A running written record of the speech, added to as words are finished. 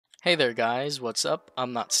Hey there guys, what's up?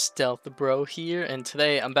 ImNotStealthyBro here, and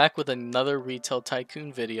today I'm back with another Retail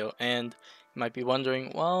Tycoon video, and you might be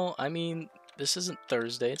wondering, well, this isn't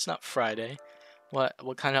Thursday, it's not Friday. What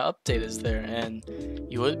kind of update is there? And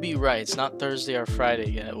you would be right, it's not Thursday or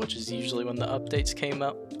Friday yet, which is usually when the updates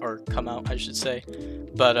come out, I should say.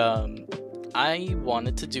 But I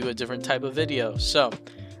wanted to do a different type of video, so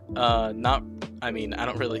I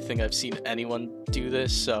don't really think I've seen anyone do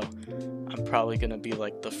this, so I'm probably gonna be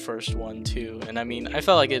like the first one too. And I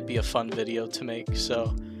felt like it'd be a fun video to make,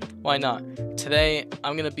 so why not? Today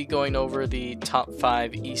I'm gonna be going over the top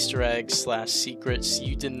 5 Easter eggs / secrets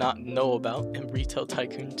you did not know about in Retail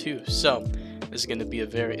Tycoon 2. So this is gonna be a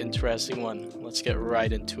very interesting one. Let's get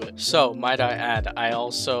right into it. So might I add, I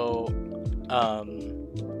also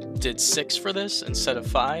did 6 for this instead of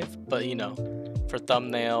 5, but you know, for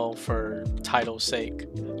thumbnail, for title's sake,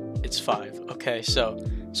 it's 5. Okay, so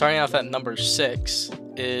starting off at number 6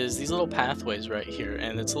 is these little pathways right here,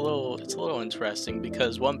 and it's a little interesting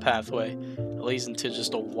because one pathway leads into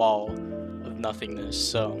just a wall of nothingness,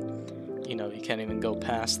 so you know you can't even go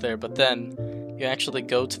past there. But then you actually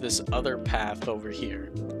go to this other path over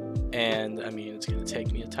here, and it's gonna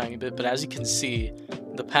take me a tiny bit, but as you can see,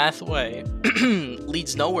 the pathway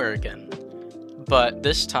leads nowhere again. But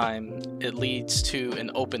this time it leads to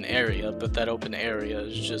an open area, but that open area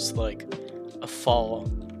is just like a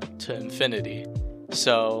fall to infinity.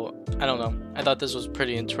 So I don't know, I thought this was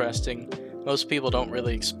pretty interesting. Most people don't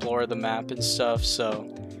really explore the map and stuff,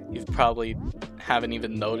 so you probably haven't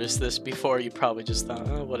even noticed this before. You probably just thought,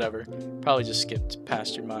 oh, whatever, probably just skipped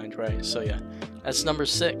past your mind, right? So yeah, that's number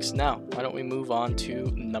 6. Now why don't we move on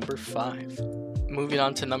to number 5. Moving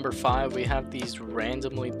on to number 5, we have these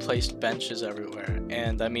randomly placed benches everywhere,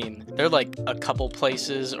 and they're like a couple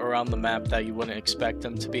places around the map that you wouldn't expect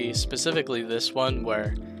them to be, specifically this one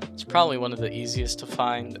where it's probably one of the easiest to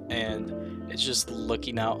find, and it's just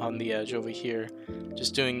looking out on the edge over here,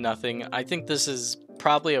 just doing nothing. I think this is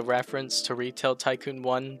probably a reference to Retail Tycoon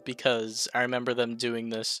 1 because I remember them doing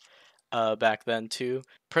this back then too.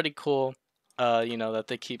 Pretty cool, you know, that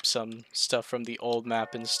they keep some stuff from the old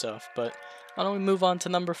map and stuff, but why don't we move on to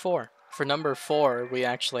number 4? For number 4, we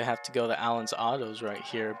actually have to go to Allen's Autos right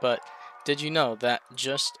here, but did you know that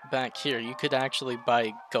just back here you could actually buy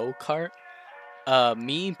a go-kart?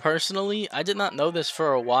 Me personally, I did not know this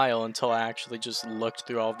for a while until I actually just looked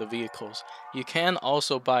through all of the vehicles. You can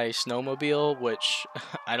also buy a snowmobile, which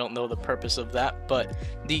I don't know the purpose of that, but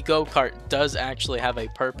the go-kart does actually have a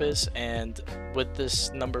purpose, and with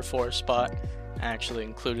this number 4 spot, I actually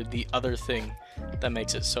included the other thing that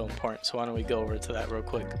makes it so important. So why don't we go over to that real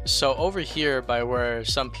quick. So over here by where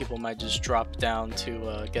some people might just drop down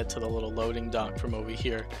to get to the little loading dock from over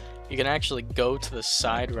here, you can actually go to the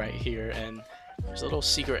side right here, and there's a little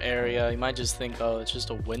secret area. You might just think, oh, it's just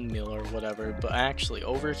a windmill or whatever, but actually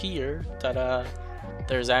over here, ta-da,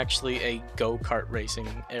 there's actually a go-kart racing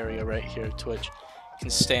area right here to which you can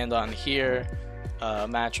stand on here.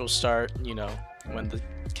 Match will start, you know, when the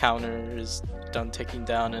counter is done ticking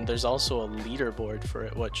down, and there's also a leaderboard for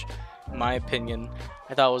it, which in my opinion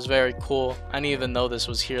I thought was very cool. I didn't even know this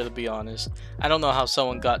was here, to be honest. I don't know how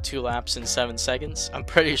someone got 2 laps in 7 seconds. I'm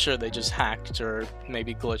pretty sure they just hacked or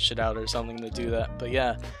maybe glitched it out or something to do that. But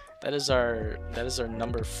yeah, that is our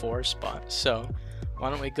number 4 spot. So why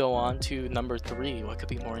don't we go on to number 3? What could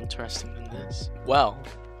be more interesting than this? Well,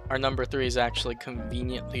 our number 3 is actually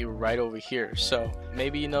conveniently right over here. So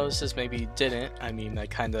maybe you noticed this, maybe you didn't. I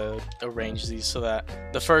kind of arranged these so that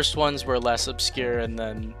the first ones were less obscure and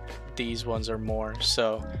then these ones are more.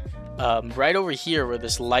 So right over here where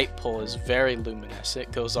this light pole is very luminous,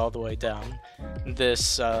 it goes all the way down.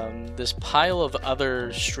 This pile of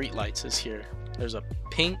other street lights is here. There's a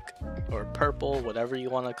pink or purple, whatever you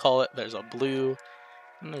want to call it. There's a blue,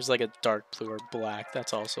 and there's like a dark blue or black.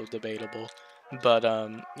 That's also debatable. But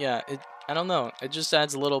yeah, I don't know, it just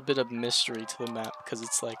adds a little bit of mystery to the map, because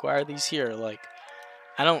it's like, why are these here? Like,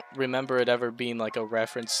 I don't remember it ever being like a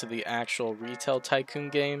reference to the actual Retail Tycoon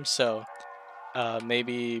game, so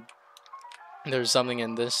maybe there's something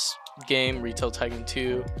in this game, Retail Tycoon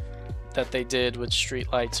 2, that they did with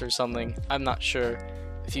streetlights or something. I'm not sure.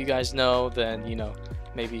 If you guys know, then you know,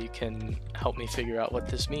 maybe you can help me figure out what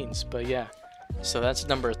this means. But yeah, so that's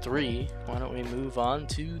number 3. Why don't we move on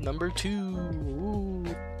to number 2? Ooh.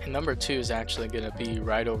 And number 2 is actually going to be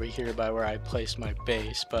right over here by where I placed my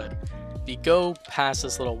base. But if you go past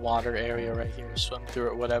this little water area right here, swim through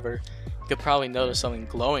it, whatever, you could probably notice something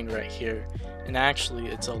glowing right here. And actually,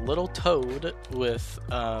 it's a little toad with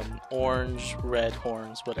orange, red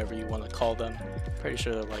horns, whatever you want to call them. Pretty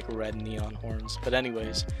sure they're like red neon horns. But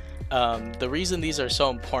anyways, the reason these are so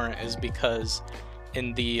important is because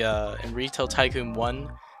in the in Retail Tycoon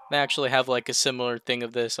 1, they actually have like a similar thing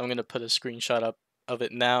of this. I'm gonna put a screenshot up of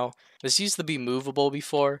it now. This used to be movable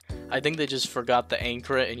before. I think they just forgot to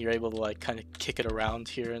anchor it and you're able to like kind of kick it around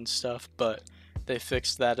here and stuff, but they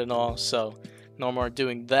fixed that and all, so no more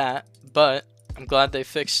doing that. But I'm glad they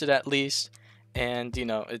fixed it at least. And you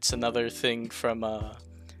know, it's another thing from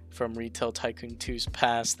Retail Tycoon 2's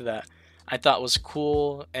past that I thought was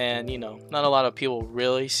cool, and you know, not a lot of people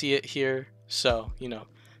really see it here, so you know,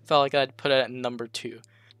 felt like I'd put it at number 2.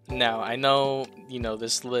 Now I know, you know,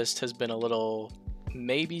 this list has been a little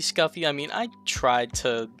maybe scuffy. I mean, I tried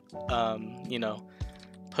to you know,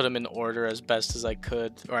 put them in order as best as I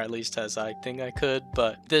could, or at least as I think I could,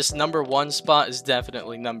 but this number 1 spot is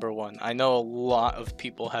definitely number 1. I know a lot of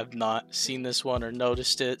people have not seen this one or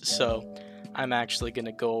noticed it, so I'm actually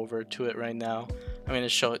gonna go over to it right now. I'm gonna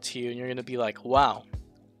show it to you and you're gonna be like, wow,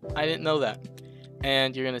 I didn't know that,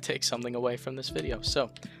 and you're gonna take something away from this video.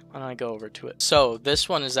 So why don't I go over to it? So this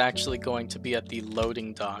one is actually going to be at the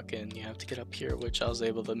loading dock, and you have to get up here, which I was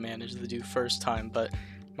able to manage to do first time, but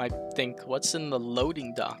might think, what's in the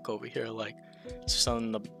loading dock over here? Like some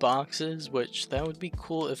in the boxes, which that would be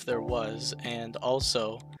cool if there was. And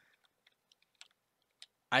also,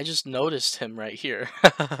 I just noticed him right here.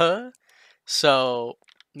 So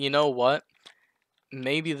you know what,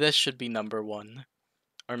 maybe this should be number 1,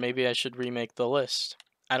 or maybe I should remake the list.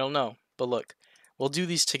 I don't know, but look, we'll do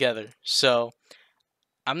these together. So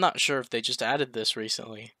I'm not sure if they just added this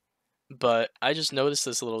recently, but I just noticed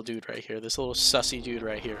this little dude right here, this little sussy dude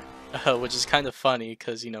right here, which is kind of funny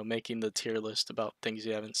because, you know, making the tier list about things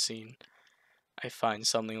you haven't seen, I find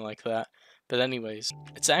something like that. But anyways,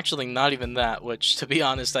 it's actually not even that, which to be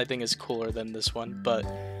honest I think is cooler than this one, but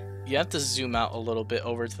you have to zoom out a little bit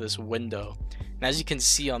over to this window, and as you can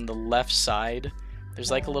see on the left side,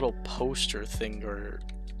 there's like a little poster thing or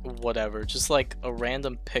whatever, just like a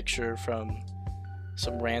random picture from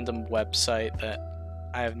some random website that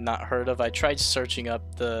I have not heard of. I tried searching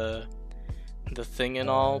up the thing and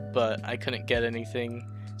all, but I couldn't get anything.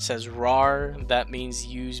 It says RAR, that means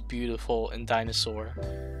use beautiful and dinosaur,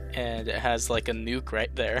 and it has like a nuke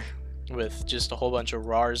right there with just a whole bunch of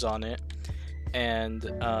RARs on it, and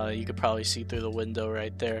you could probably see through the window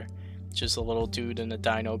right there, just a little dude in a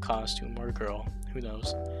dino costume, or girl, who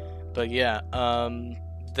knows. But yeah,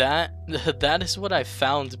 that is what I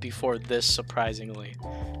found before this, surprisingly.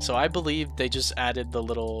 So I believe they just added the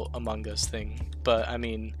little Among Us thing, but I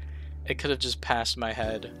mean, it could have just passed my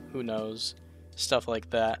head, who knows, stuff like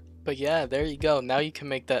that. But yeah, there you go. Now you can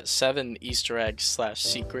make that 7 Easter eggs /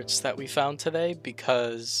 secrets that we found today,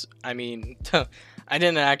 because I mean, I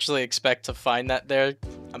didn't actually expect to find that there.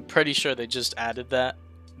 I'm pretty sure they just added that,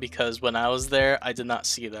 because when I was there I did not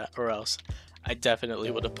see that, or else I definitely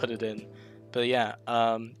would have put it in. But yeah,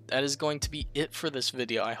 that is going to be it for this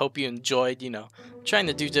video. I hope you enjoyed, you know, trying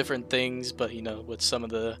to do different things, but you know, with some of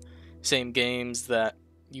the same games that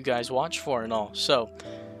you guys watch for and all. So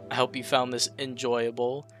I hope you found this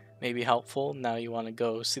enjoyable, maybe helpful. Now you want to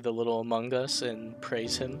go see the little Among Us and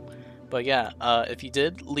praise him. But yeah, if you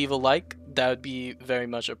did, leave a like. That would be very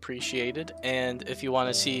much appreciated. And if you want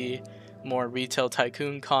to see more Retail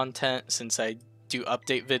Tycoon content, since I do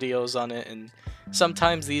update videos on it, and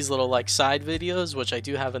sometimes these little like side videos, which I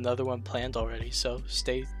do have another one planned already, so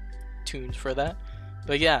stay tuned for that.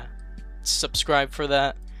 But yeah, subscribe for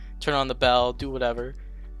that, turn on the bell, do whatever,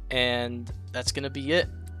 and that's gonna be it.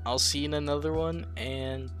 I'll see you in another one,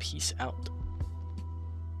 and peace out.